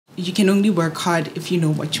you can only work hard if you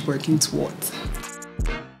know what you're working towards.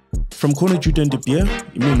 From CNR JUTA De BEER,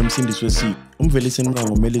 imini nomsindisi wesizwe, umvelisi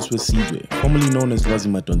ngomelisi wesizwe, formerly known as Lwazi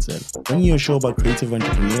Madonsela, bringing you a show about creative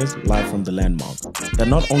entrepreneurs live from the landmark that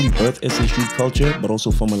not only birth SA street culture but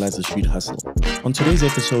also formalize the street hustle. On today's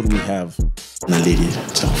episode, we have Naledi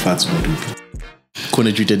Modupi,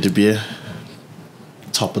 CNR JUTA De BEER.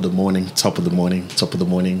 Top of the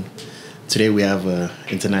morning. Today we have an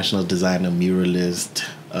international designer, muralist,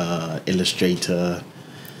 illustrator.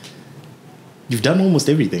 You've done almost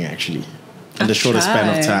everything, actually, in the shortest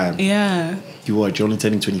span of time. Yeah. You're only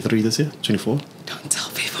turning 23 this year? 24? Don't tell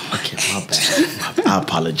people my Okay, age. my bad. I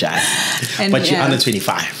apologize. But you're under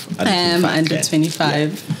 25. I am under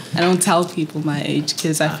 25. Yeah. I don't tell people my age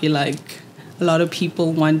because I feel like a lot of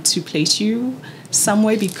people want to place you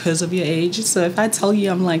somewhere because of your age. So if I tell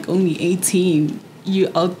you I'm like only 18, you're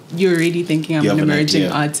already thinking I'm an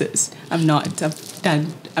emerging artist. I'm not.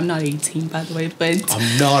 I'm not 18, by the way, but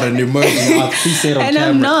I'm not an emerging artist. Please say it on and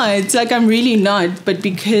camera. I'm not. Like, I'm really not. But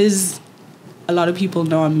because a lot of people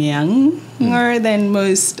know I'm younger than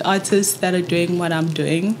most artists that are doing what I'm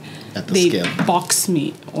doing, they box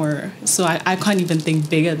me, so I can't even think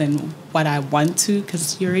bigger than what I want to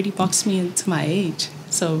because you already boxed me into my age.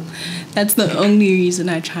 So that's the only reason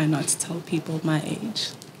I try not to tell people my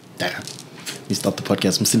age. Damn. We start the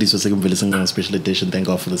podcast. I'm Cindy Swissing special edition. Thank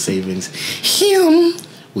God for the savings.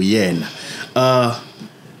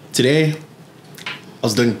 Today, I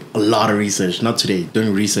was doing a lot of research.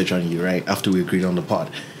 Doing research on you, right? After we agreed on the pod.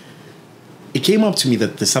 It came up to me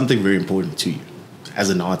that there's something very important to you as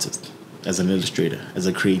an artist, as an illustrator, as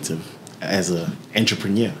a creative, as an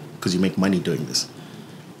entrepreneur, because you make money doing this.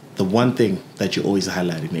 The one thing that you always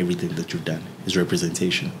highlight in everything that you've done is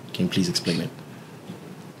representation. Can you please explain it?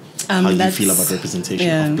 How do you feel about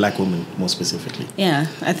representation of Black women, more specifically? Yeah,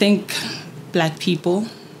 I think Black people,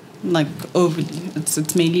 like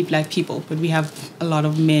it's mainly Black people, but we have a lot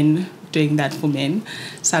of men doing that for men.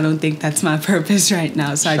 So I don't think that's my purpose right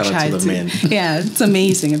now. So Shout I try out to the men. Yeah, it's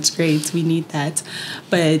amazing. It's great. We need that.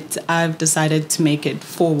 But I've decided to make it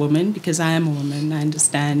for women because I am a woman. I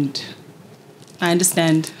understand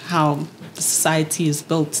how the society is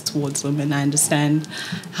built towards women. I understand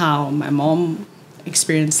how my mom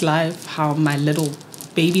experienced life, how my little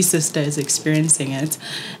baby sister is experiencing it.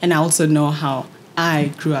 And I also know how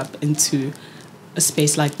I grew up into a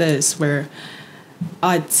space like this where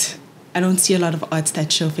art, I don't see a lot of art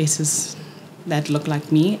that show faces that look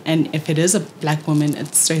like me. And if it is a Black woman,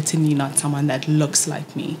 it's certainly not someone that looks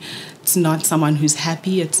like me. It's not someone who's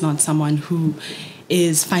happy. It's not someone who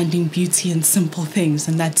is finding beauty in simple things,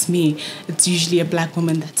 and that's me. It's usually a Black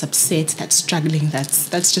woman that's upset, that's struggling.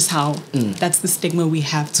 That's just how. That's the stigma we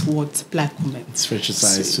have towards Black women. It's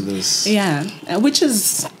fetishized to this. Yeah, which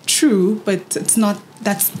is true, but it's not.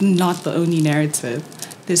 That's not the only narrative.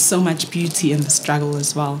 There's so much beauty in the struggle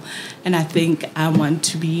as well, and I think I want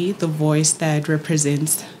to be the voice that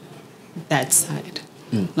represents that side.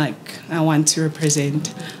 Like, I want to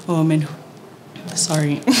represent a woman who,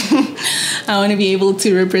 I want to be able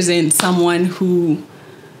to represent someone who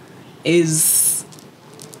is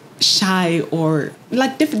shy or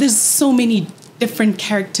like there's so many different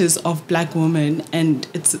characters of Black women, and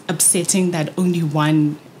it's upsetting that only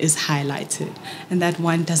one is highlighted, and that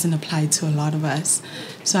one doesn't apply to a lot of us.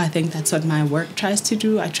 So I think that's what my work tries to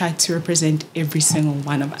do. I try to represent every single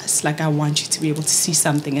one of us. Like, I want you to be able to see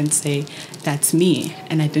something and say, that's me.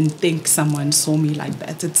 And I didn't think someone saw me like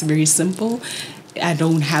that. It's very simple. I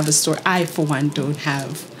don't have a story. I, for one, don't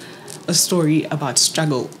have a story about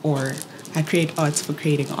struggle, or I create art for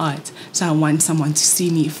creating art. So I want someone to see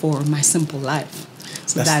me for my simple life.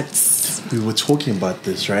 So that's we were talking about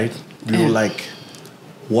this, right? We were like,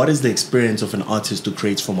 what is the experience of an artist who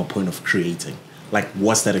creates from a point of creating? Like,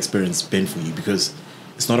 what's that experience been for you? Because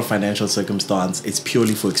it's not a financial circumstance. It's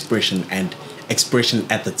purely for expression, and expression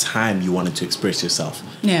at the time you wanted to express yourself.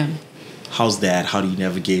 Yeah. How's that? How do you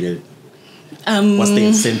navigate it? What's the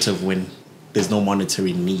incentive when there's no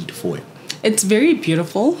monetary need for it? It's very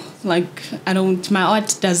beautiful. Like, my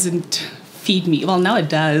art doesn't feed me. Well, now it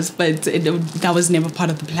does, but that was never part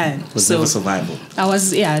of the plan. It was never survival.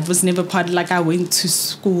 It was never part. Like, I went to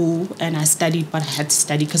school and I studied what I had to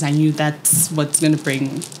study because I knew that's what's going to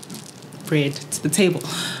bring bread to the table.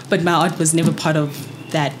 But my art was never part of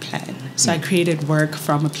that plan. So I created work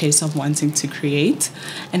from a place of wanting to create,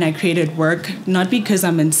 and I created work not because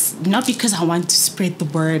I want to spread the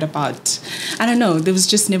word about, I don't know, there was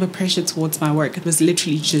just never pressure towards my work. It was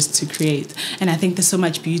literally just to create. And I think there's so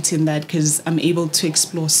much beauty in that because I'm able to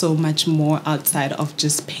explore so much more outside of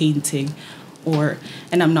just painting,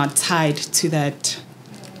 and I'm not tied to that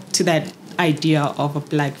idea of a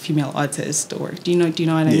black female artist, or do you know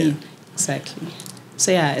what I mean? Exactly.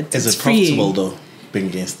 So yeah, Is it's it profitable freeing. though, being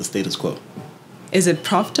against the status quo? Is it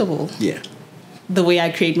profitable? Yeah. The way I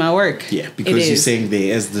create my work? Yeah, because you're saying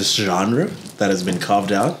there is this genre that has been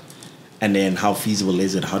carved out, and then how feasible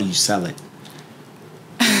is it? How do you sell it?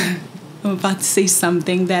 I'm about to say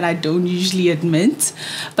something that I don't usually admit,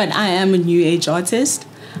 but I am a new age artist.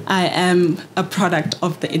 I am a product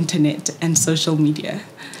of the internet and social media,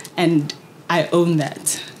 and I own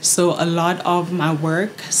that. So a lot of my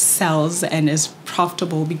work sells and is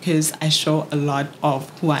profitable because I show a lot of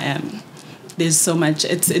who I am. There's so much,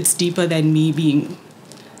 it's deeper than me being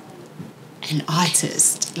an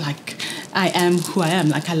artist. Like, I am who I am.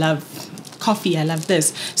 Like, I love coffee, I love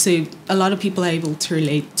this. So a lot of people are able to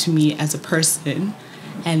relate to me as a person,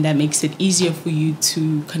 and that makes it easier for you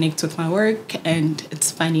to connect with my work. And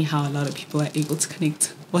it's funny how a lot of people are able to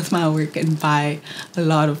connect with my work and buy a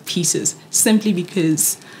lot of pieces simply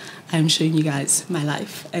because I'm showing you guys my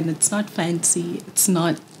life. And it's not fancy, it's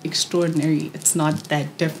not extraordinary, it's not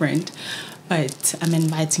that different, but I'm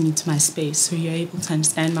inviting you to my space so you're able to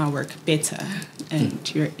understand my work better,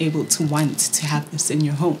 and you're able to want to have this in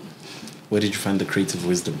your home. Where did you find the creative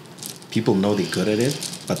wisdom? People know they're good at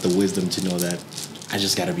it, but the wisdom to know that I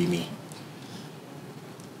just gotta be me.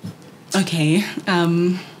 Okay,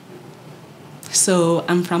 so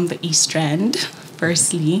I'm from the East Strand,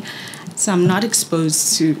 firstly. So I'm not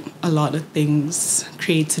exposed to a lot of things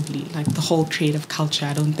creatively, like the whole creative culture.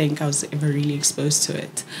 I don't think I was ever really exposed to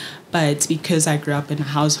it. But because I grew up in a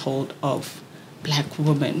household of black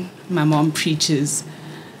women, my mom preaches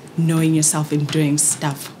knowing yourself and doing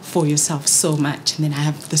stuff for yourself so much. And then I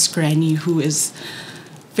have this granny who is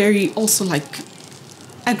very also like,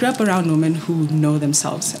 I grew up around women who know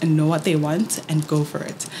themselves and know what they want and go for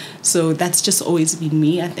it. So that's just always been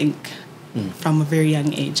me. I think from a very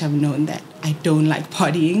young age, I've known that I don't like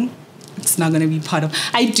partying. It's not going to be part of...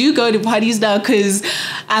 I do go to parties now because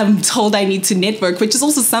I'm told I need to network, which is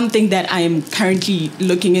also something that I am currently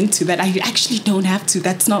looking into, that I actually don't have to.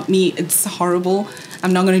 That's not me. It's horrible.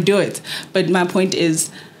 I'm not going to do it. But my point is,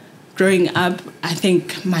 growing up, I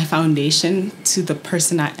think my foundation to the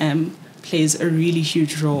person I am plays a really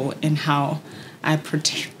huge role in how I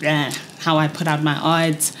put out my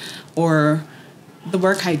art or the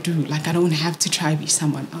work I do. Like, I don't have to try to be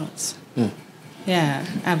someone else. Yeah,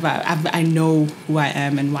 I know who I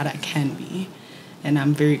am and what I can be, and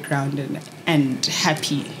I'm very grounded and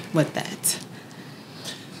happy with that.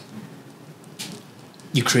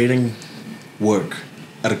 You're creating work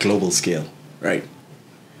at a global scale, right?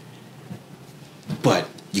 But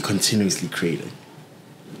you're continuously creating.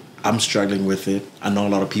 I'm struggling with it. I know a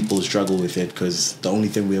lot of people struggle with it because the only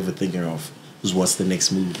thing we're ever thinking of is what's the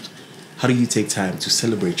next move. How do you take time to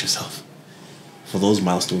celebrate yourself for those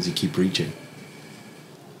milestones you keep reaching?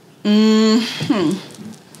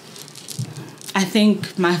 I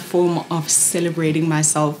think my form of celebrating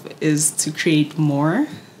myself is to create more.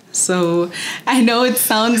 So I know it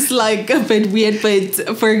sounds like a bit weird,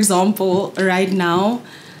 but for example, right now,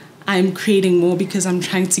 I'm creating more because I'm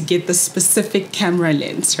trying to get the specific camera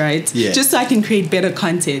lens, right? Yeah. Just so I can create better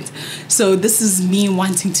content. So this is me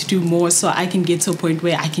wanting to do more so I can get to a point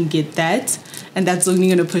where I can get that. And that's only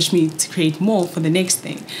going to push me to create more for the next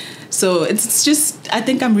thing. So it's just, I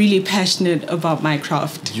think I'm really passionate about my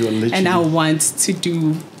craft. And I want to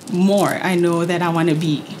do more. I know that I want to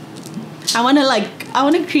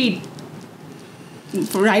create.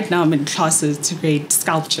 Right now I'm in classes to create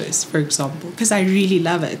sculptures, for example, because I really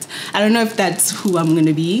love it. I don't know if that's who I'm going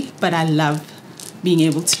to be, but I love being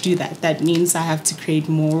able to do that. That means I have to create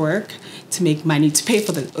more work to make money, to pay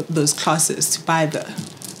for those classes, to buy the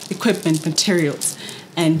equipment, materials,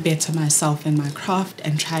 and better myself in my craft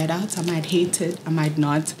and try it out. I might hate it, I might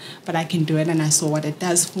not, but I can do it, and I saw what it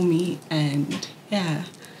does for me. And yeah,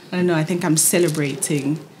 I don't know, I think I'm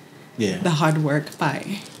celebrating the hard work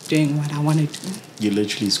by doing what I want to do. You're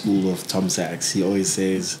literally school of Tom Sachs. He always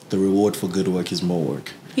says the reward for good work is more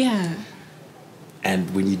work. Yeah.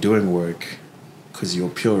 And when you're doing work, because you're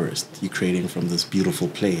a purist, you're creating from this beautiful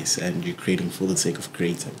place and you're creating for the sake of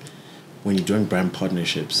creating. When you're doing brand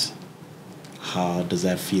partnerships, how does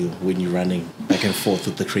that feel when you're running back and forth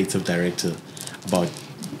with the creative director about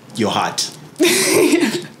your heart?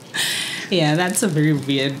 Yeah, that's a very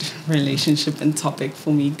weird relationship and topic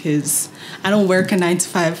for me because I don't work a 9 to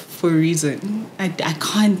 5 for a reason. I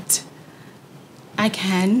can't. I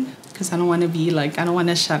can because I don't want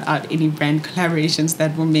to shut out any brand collaborations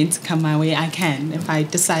that were meant to come my way. I can. If I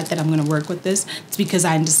decide that I'm going to work with this, it's because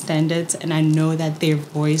I understand it and I know that their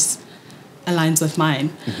voice aligns with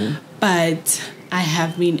mine. Mm-hmm. But I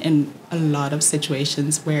have been in a lot of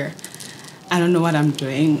situations where I don't know what I'm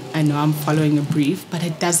doing. I know I'm following a brief, but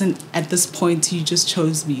it doesn't, at this point, you just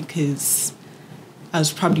chose me because I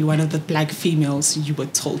was probably one of the black females you were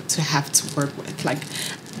told to have to work with. Like,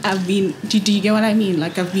 I've been, do you get what I mean?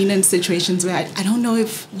 Like, I've been in situations where I don't know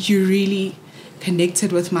if you really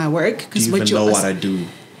connected with my work. Do you even know what I do?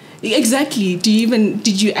 Exactly.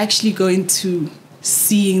 Did you actually go into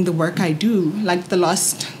seeing the work I do? Like the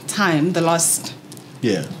last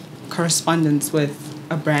correspondence with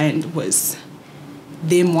a brand was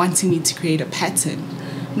them wanting me to create a pattern.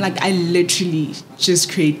 Like, I literally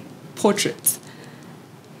just create portraits.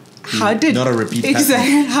 Not a repeat pattern.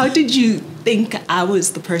 Exactly. How did you think I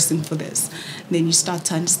was the person for this? And then you start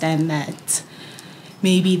to understand that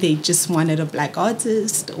maybe they just wanted a black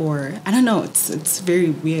artist, or I don't know. It's very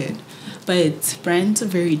weird. But brands are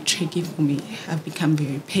very tricky for me. I've become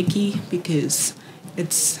very picky because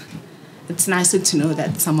it's nicer to know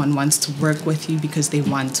that someone wants to work with you because they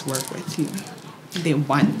want to work with you. They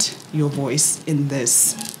want your voice in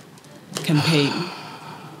this campaign.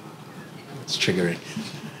 It's triggering.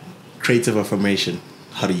 Creative affirmation.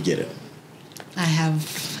 How do you get it? I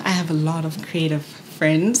have a lot of creative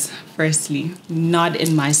friends. Firstly, not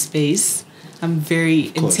in my space. I'm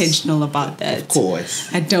very intentional about that. Of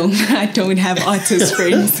course. I don't have artist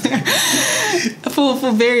friends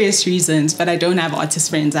for various reasons, but I don't have artist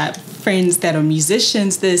friends. I have friends that are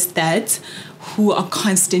musicians, this, that, who are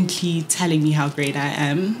constantly telling me how great I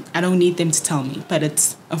am. I don't need them to tell me, but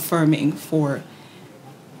it's affirming for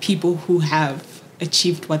people who have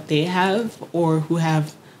achieved what they have or who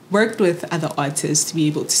have worked with other artists to be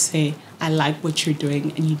able to say, I like what you're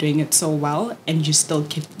doing and you're doing it so well and you're still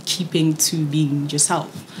keeping to being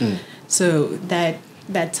yourself. So that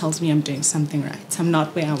tells me I'm doing something right. I'm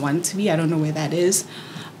not where I want to be. I don't know where that is,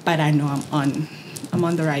 but I know I'm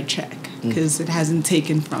on the right track because it hasn't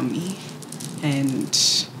taken from me.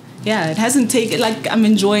 And yeah, it hasn't taken, like, I'm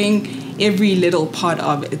enjoying every little part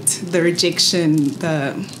of it. The rejection,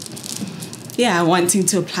 wanting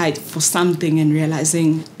to apply for something and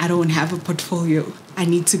realizing I don't have a portfolio. I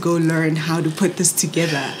need to go learn how to put this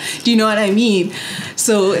together. Do you know what I mean?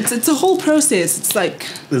 So it's a whole process. It's like...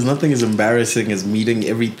 There's nothing as embarrassing as meeting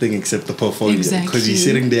everything except the portfolio. Exactly. Because you're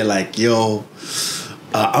sitting there like, yo,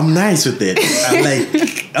 I'm nice with it. I'm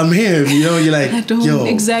like, I'm here. You know, you're like, yo.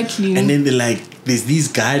 Exactly. And then they're like, there's these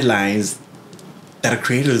guidelines that are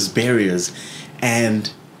created as barriers.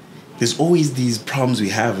 And there's always these problems we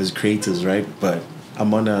have as creators, right? But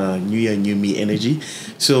I'm on a new year, new me energy.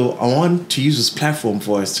 So I want to use this platform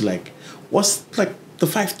for us to like, what's like the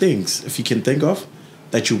 5 things, if you can think of,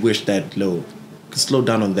 that you wish that could slow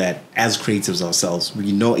down on that as creatives ourselves.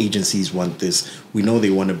 We know agencies want this. We know they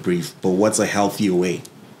want a brief, but what's a healthier way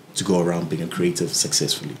to go around being a creative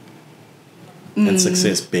successfully? And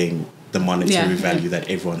success being the monetary value that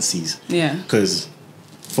everyone sees. Yeah. Because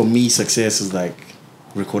for me, success is like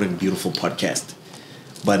recording a beautiful podcast.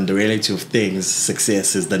 But in the reality of things,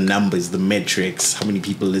 success is the numbers, the metrics, how many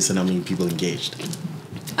people listen, how many people engaged.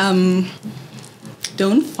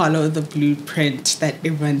 Don't follow the blueprint that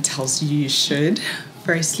everyone tells you should.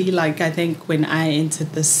 Firstly, like, I think when I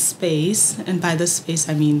entered this space, and by this space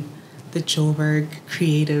I mean the Joburg,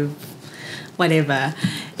 creative, whatever,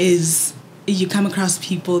 is you come across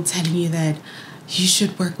people telling you that you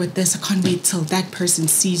should work with this. I can't wait till that person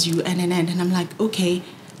sees you. And I'm like, okay,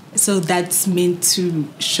 so that's meant to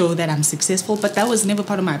show that I'm successful. But that was never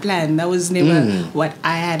part of my plan. That was never what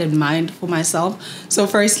I had in mind for myself. So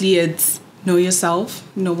firstly, it's know yourself,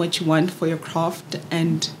 know what you want for your craft,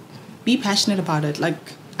 and be passionate about it.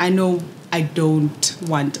 Like, I know I don't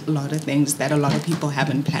want a lot of things that a lot of people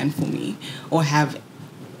haven't planned for me or have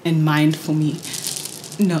in mind for me.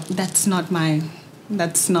 No, that's not my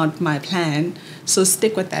plan. So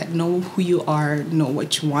stick with that. Know who you are, know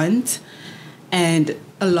what you want, and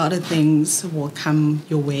a lot of things will come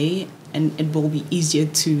your way, and it will be easier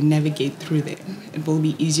to navigate through them. It will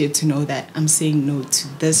be easier to know that I'm saying no to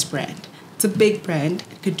this brand. It's a big brand.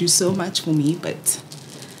 It could do so much for me, but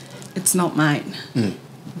it's not mine.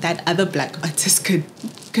 That other black artist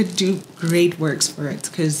could do great works for it,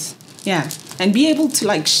 and be able to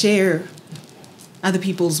like share other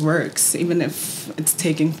people's works, even if it's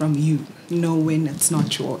taken from you, know when it's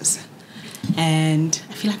not yours. And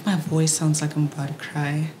I feel like my voice sounds like I'm about to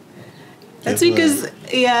cry. That's because,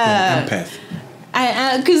 empath.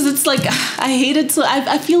 Because it's like, I hate it so,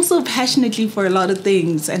 I feel so passionately for a lot of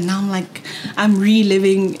things. And now I'm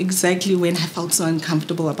reliving exactly when I felt so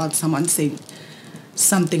uncomfortable about someone saying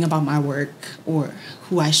something about my work or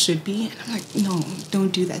who I should be. And I'm like, no, don't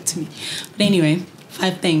do that to me. But anyway,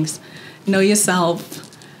 5 things. Know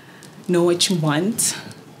yourself, know what you want,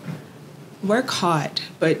 work hard,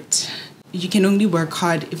 but you can only work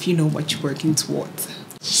hard if you know what you're working towards.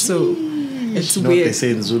 So it's You know weird. what they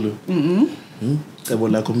say in Zulu?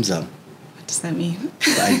 What does that mean?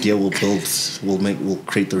 The idea will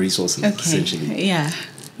create the resources, essentially. Yeah.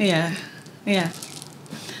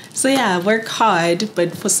 So yeah, work hard,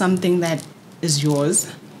 but for something that is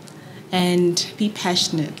yours, and be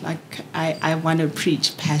passionate. Like I want to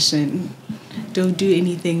preach passion. Don't do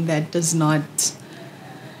anything that does not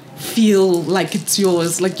feel like it's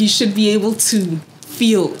yours. Like you should be able to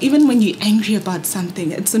feel, even when you're angry about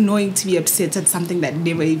something, it's annoying to be upset at something that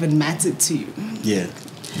never even mattered to you.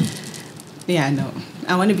 Yeah, no.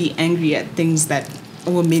 I want to be angry at things that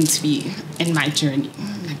were meant to be in my journey.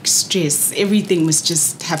 Like stress, everything must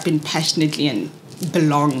just happen passionately and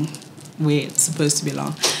belong where it's supposed to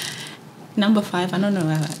belong. Number 5, I don't know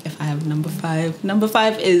if I have number 5. Number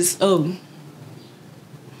 5 is,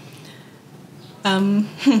 I'm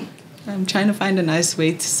trying to find a nice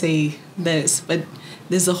way to say this, but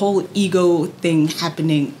there's a whole ego thing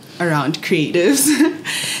happening around creatives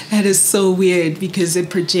that is so weird because it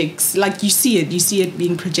projects, like you see it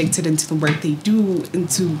being projected into the work they do,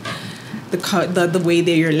 into the way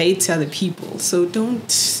they relate to other people. So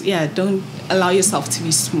don't allow yourself to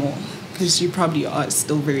be small, because you probably are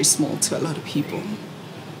still very small to a lot of people.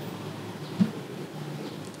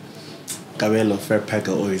 Cabello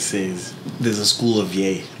Fairpacker always says there's a school of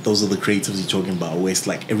yay. Those are the creatives you're talking about, where it's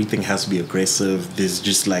like everything has to be aggressive. There's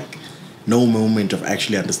just like no moment of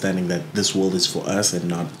actually understanding that this world is for us and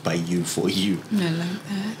not by you for you. I like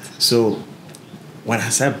that. So when I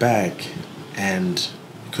sat back, and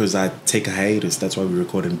because I take a hiatus, that's why we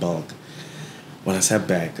record in bulk. When I sat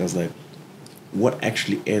back, I was like, what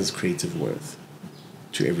actually is creative worth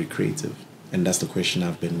to every creative? And that's the question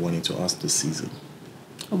I've been wanting to ask this season.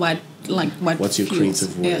 What's your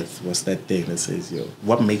creative worth? Yeah. What's that thing that says,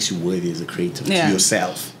 what makes you worthy as a creative to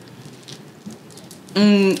yourself?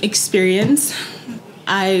 Experience.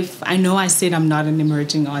 I know I said I'm not an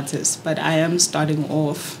emerging artist, but I am starting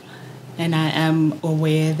off, and I am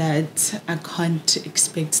aware that I can't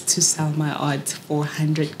expect to sell my art for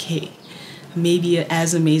 100K. Maybe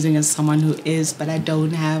as amazing as someone who is, but I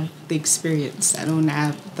don't have the experience. I don't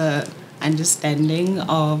have the understanding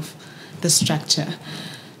of the structure.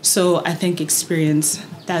 So I think experience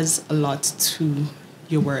does a lot to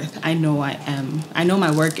your worth. I know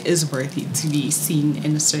my work is worthy to be seen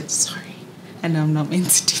in a certain... Sorry, I know I'm not meant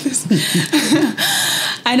to do this.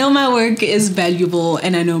 I know my work is valuable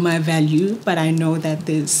and I know my value, but I know that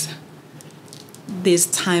there's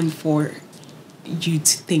time for you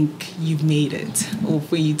to think you've made it, or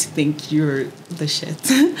for you to think you're the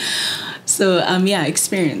shit. So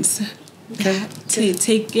experience. Okay.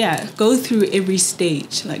 Go through every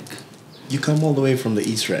stage. Like, you come all the way from the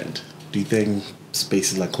East Rand. Do you think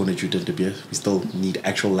spaces like Corner JUTA De Beer, we still need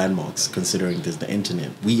actual landmarks, considering there's the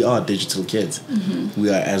internet? We are digital kids. Mm-hmm. We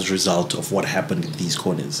are as a result of what happened in these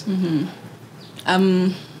corners. Mm-hmm.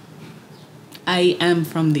 I am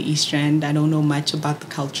from the East Rand. I don't know much about the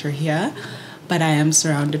culture here, but I am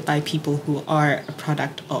surrounded by people who are a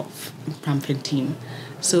product of Braamfontein.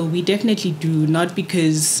 So we definitely do, not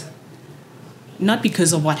because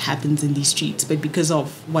of what happens in these streets, but because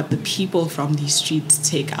of what the people from these streets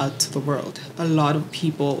take out to the world. A lot of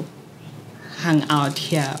people hung out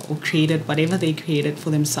here or created whatever they created for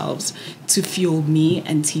themselves to fuel me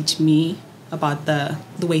and teach me about the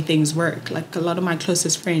way things work. Like, a lot of my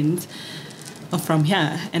closest friends are from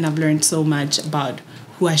here, and I've learned so much about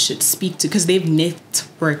who I should speak to, because they've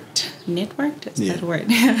networked, is that a word?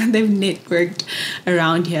 They've networked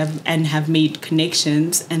around here and have made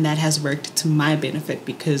connections, and that has worked to my benefit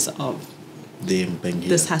because of them being here.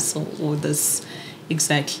 This hustle or this,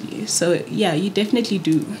 exactly. So yeah, you definitely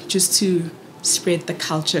do, just to spread the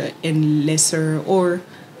culture in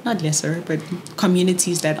but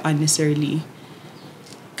communities that aren't necessarily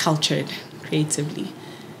cultured creatively.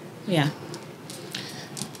 Yeah.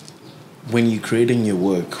 When you're creating your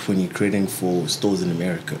work, when you're creating for stores in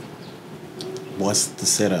America, what's the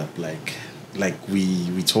setup like? Like,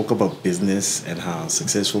 we talk about business and how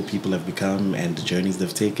successful people have become and the journeys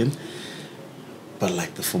they've taken, but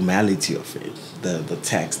like the formality of it, the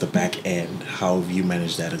tax, the back end, how have you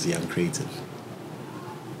managed that as a young creative?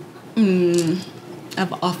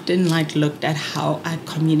 I've often looked at how I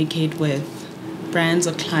communicate with brands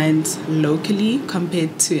or clients locally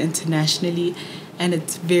compared to internationally. And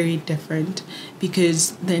it's very different,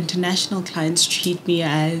 because the international clients treat me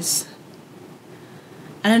as,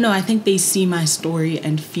 I don't know, I think they see my story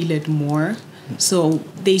and feel it more. So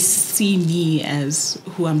they see me as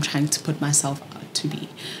who I'm trying to put myself out to be.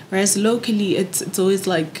 Whereas locally, it's always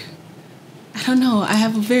like, I don't know, I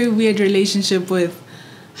have a very weird relationship with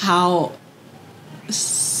how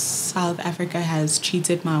South Africa has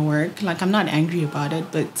treated my work. Like, I'm not angry about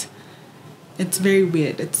it, but it's very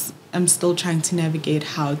weird. I'm still trying to navigate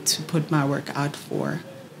how to put my work out for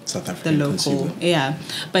South African the local. consumer. Yeah,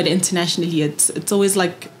 but internationally, it's always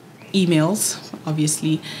like emails,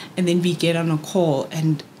 obviously, and then we get on a call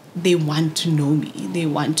and they want to know me. They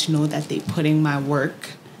want to know that they're putting my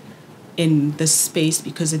work in this space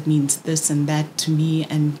because it means this and that to me,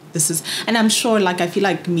 and I'm sure, like, I feel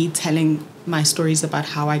like me telling my stories about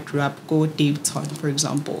how I grew up, go Davidson, for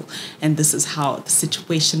example, and this is how the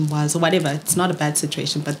situation was, or whatever. It's not a bad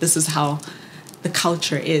situation, but this is how the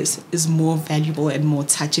culture is more valuable and more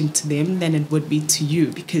touching to them than it would be to you,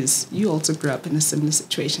 because you also grew up in a similar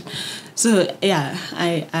situation. So yeah,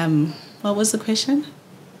 what was the question?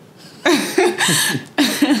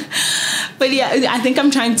 But yeah, I think I'm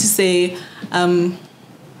trying to say the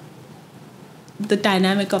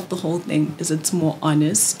dynamic of the whole thing is it's more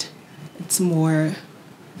honest. It's more,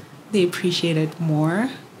 they appreciate it more.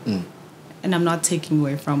 And I'm not taking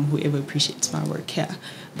away from whoever appreciates my work here,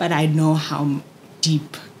 but I know how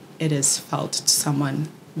deep it is felt to someone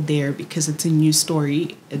there, because it's a new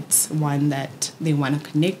story. It's one that they want to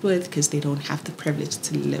connect with because they don't have the privilege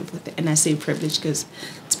to live with it. And I say privilege because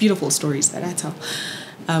it's beautiful stories that I tell.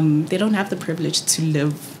 They don't have the privilege to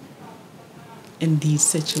live in these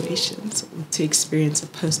situations, or to experience a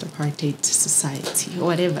post-apartheid society or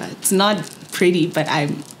whatever. It's not pretty, but I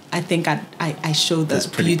think I show the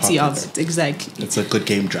beauty of it. Exactly. It's a good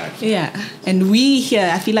game drive. Yeah. And we here,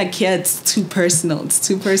 I feel like here it's too personal. It's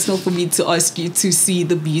too personal for me to ask you to see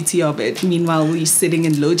the beauty of it. Meanwhile, we're sitting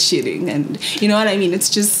in load shedding, and you know what I mean? It's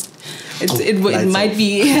just, it might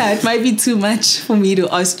be too much for me to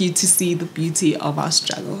ask you to see the beauty of our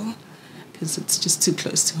struggle, because it's just too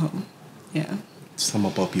close to home. Yeah. Sum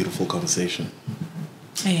up our beautiful conversation.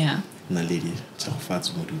 Yeah. Naledi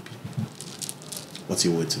Modupi. What's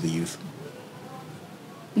your word to the youth?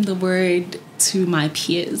 The word to my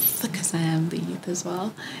peers, because I am the youth as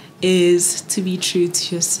well, is to be true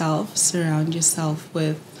to yourself. Surround yourself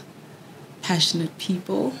with passionate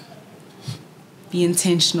people. Be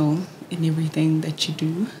intentional in everything that you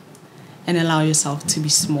do, and allow yourself to be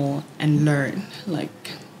small and learn. Like,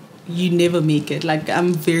 you never make it. Like,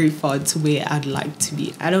 I'm very far to where I'd like to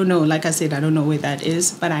be. I don't know, like I said, I don't know where that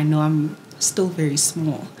is, but I know I'm still very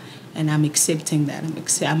small, and I'm accepting that.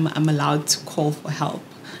 I'm allowed to call for help.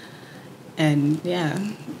 And yeah,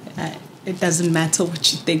 it doesn't matter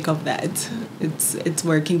what you think of that. It's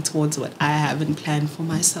working towards what I haven't planned for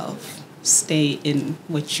myself. Stay in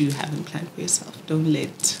what you haven't planned for yourself. Don't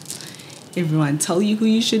let everyone tell you who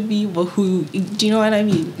you should be, or who, do you know what I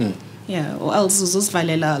mean? Yeah, or else it's just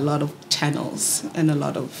valela a lot of channels and a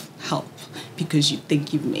lot of help because you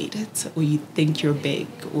think you've made it, or you think you're big,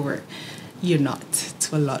 or you're not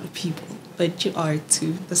to a lot of people, but you are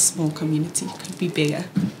to the small community. Could be bigger.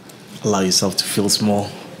 Allow yourself to feel small.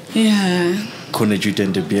 Yeah. CNR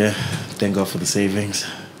JUTA De BEER. Thank God for the savings.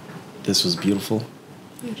 This was beautiful.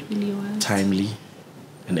 It really was. Timely,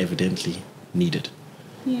 and evidently needed.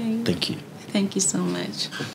 Yeah. Thank you. Thank you so much.